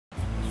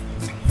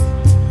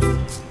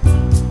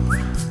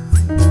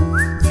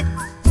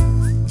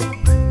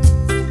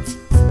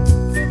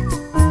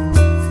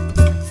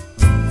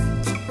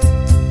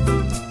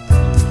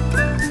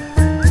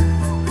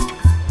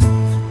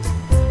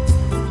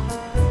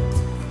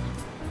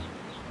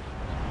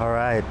All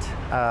right.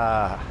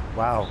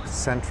 Wow,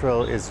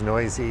 Central is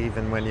noisy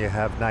even when you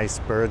have nice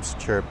birds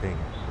chirping.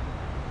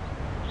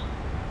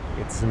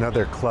 It's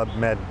another Club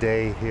Med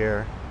day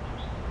here.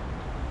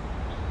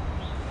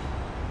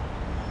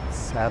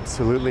 It's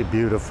absolutely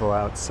beautiful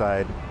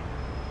outside.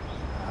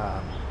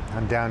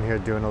 I'm down here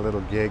doing a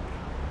little gig.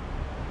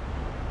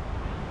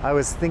 I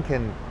was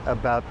thinking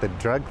about the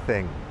drug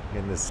thing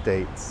in the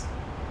States.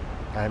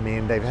 I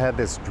mean, they've had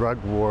this drug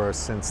war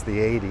since the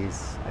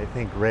 80s. I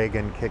think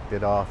Reagan kicked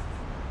it off.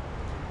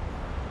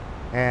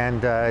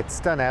 And it's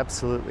done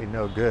absolutely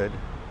no good.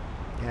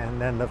 And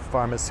then the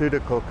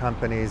pharmaceutical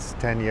companies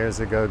 10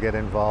 years ago get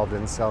involved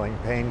in selling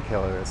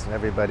painkillers, and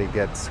everybody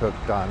gets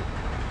hooked on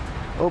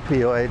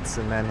opioids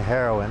and then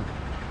heroin.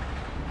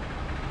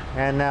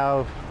 And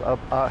now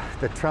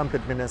the Trump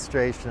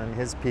administration and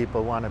his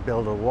people want to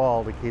build a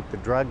wall to keep the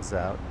drugs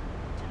out.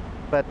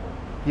 But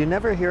you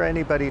never hear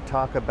anybody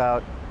talk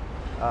about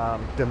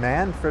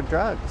demand for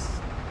drugs.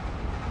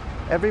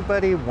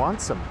 Everybody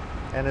wants them.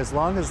 And as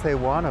long as they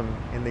want them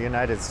in the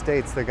United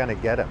States, they're going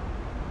to get them.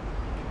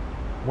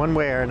 One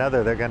way or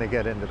another, they're going to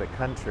get into the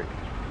country.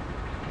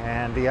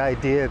 And the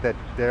idea that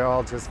they're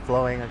all just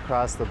flowing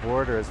across the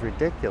border is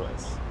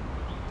ridiculous.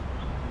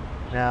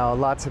 Now,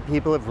 lots of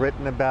people have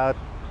written about,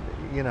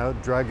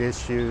 drug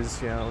issues.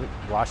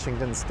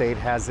 Washington State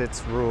has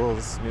its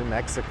rules. New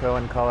Mexico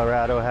and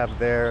Colorado have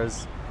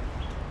theirs.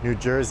 New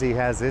Jersey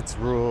has its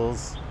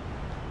rules.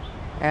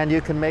 And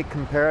you can make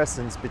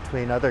comparisons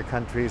between other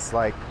countries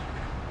like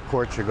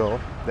Portugal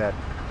that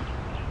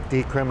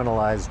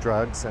decriminalized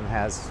drugs and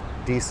has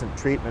decent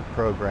treatment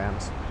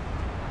programs.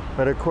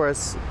 But of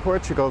course,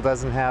 Portugal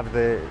doesn't have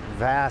the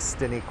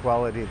vast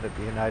inequality that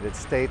the United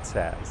States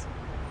has.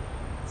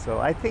 So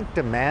I think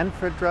demand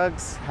for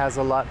drugs has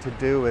a lot to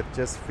do with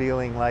just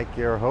feeling like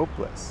you're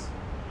hopeless.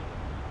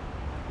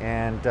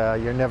 And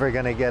you're never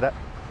going to get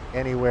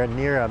anywhere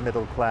near a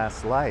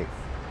middle-class life.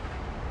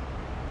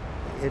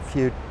 If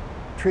you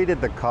treated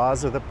the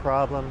cause of the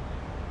problem,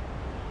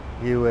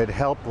 you would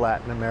help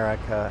Latin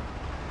America,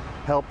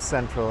 help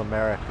Central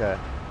America,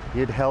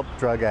 you'd help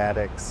drug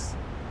addicts,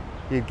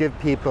 you'd give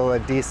people a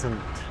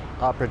decent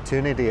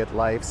opportunity at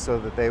life so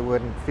that they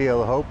wouldn't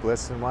feel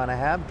hopeless and want to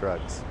have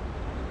drugs.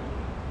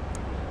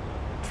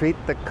 Treat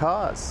the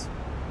cause,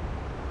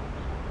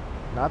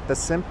 not the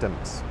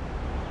symptoms.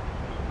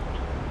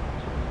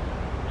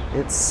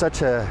 It's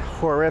such a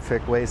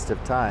horrific waste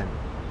of time.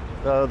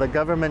 So the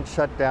government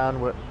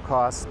shutdown would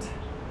cost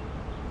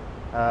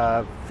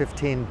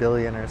 15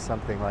 billion or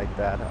something like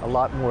that, a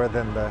lot more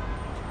than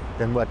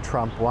what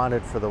Trump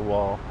wanted for the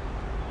wall.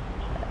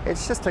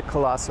 It's just a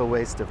colossal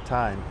waste of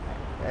time,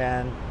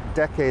 and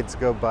decades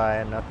go by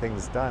and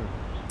nothing's done.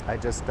 I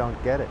just don't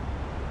get it.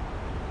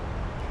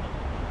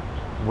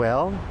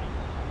 Well,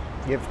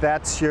 if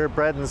that's your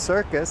bread and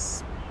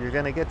circus, you're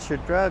going to get your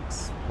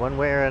drugs one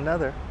way or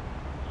another,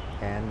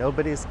 and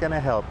nobody's going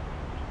to help,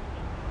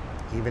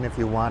 even if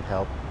you want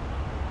help.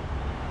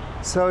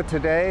 So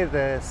today,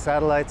 the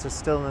satellites are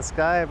still in the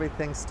sky,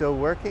 everything's still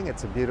working.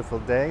 It's a beautiful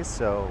day,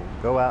 so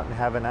go out and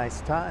have a nice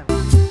time.